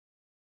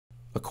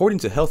According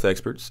to health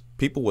experts,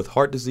 people with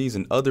heart disease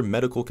and other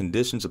medical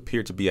conditions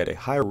appear to be at a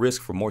higher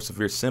risk for more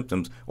severe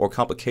symptoms or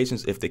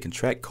complications if they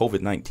contract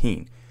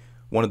COVID-19.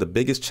 One of the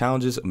biggest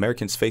challenges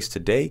Americans face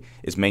today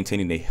is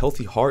maintaining a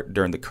healthy heart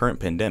during the current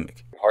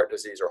pandemic. Heart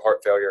disease or heart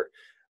failure,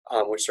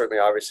 which certainly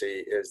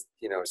obviously is,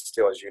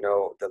 still, as you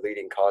know, the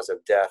leading cause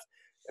of death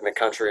in the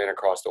country and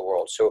across the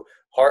world. So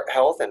heart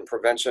health and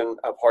prevention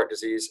of heart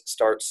disease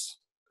starts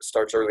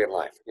early in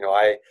life.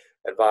 I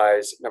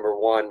advise, number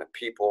one,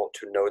 people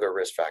to know their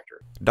risk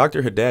factor.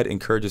 Dr. Haddad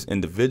encourages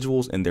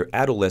individuals in their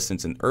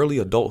adolescence and early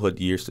adulthood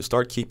years to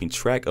start keeping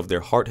track of their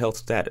heart health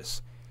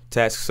status.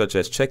 Tasks such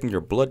as checking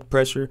your blood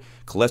pressure,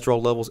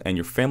 cholesterol levels, and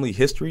your family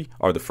history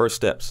are the first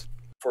steps.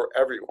 For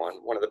everyone,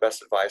 one of the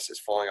best advice is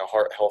following a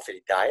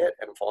heart-healthy diet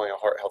and following a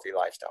heart-healthy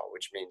lifestyle,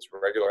 which means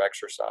regular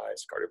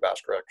exercise,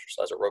 cardiovascular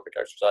exercise, aerobic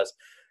exercise,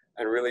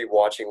 and really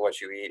watching what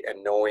you eat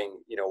and knowing,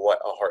 what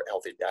a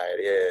heart-healthy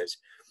diet is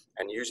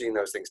and using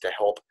those things to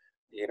help,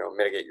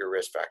 mitigate your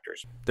risk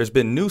factors. There's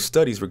been new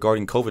studies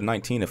regarding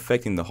COVID-19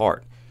 affecting the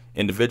heart.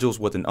 Individuals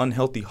with an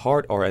unhealthy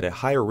heart are at a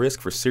higher risk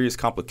for serious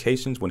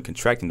complications when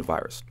contracting the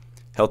virus.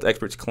 Health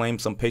experts claim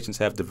some patients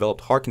have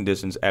developed heart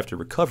conditions after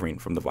recovering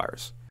from the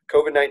virus.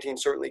 COVID-19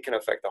 certainly can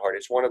affect the heart.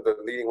 It's one of the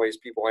leading ways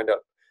people end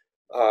up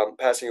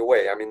passing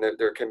away. I mean,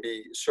 there can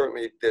be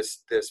certainly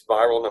this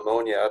viral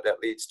pneumonia that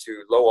leads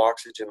to low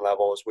oxygen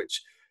levels,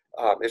 which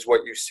is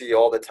what you see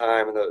all the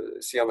time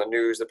and see on the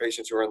news, the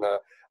patients who are in the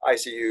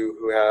ICU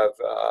who have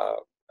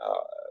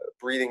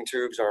breathing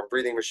tubes or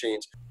breathing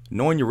machines.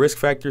 Knowing your risk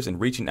factors and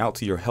reaching out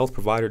to your health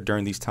provider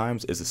during these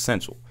times is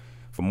essential.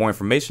 For more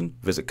information,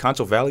 visit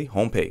ConchoValley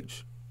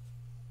homepage.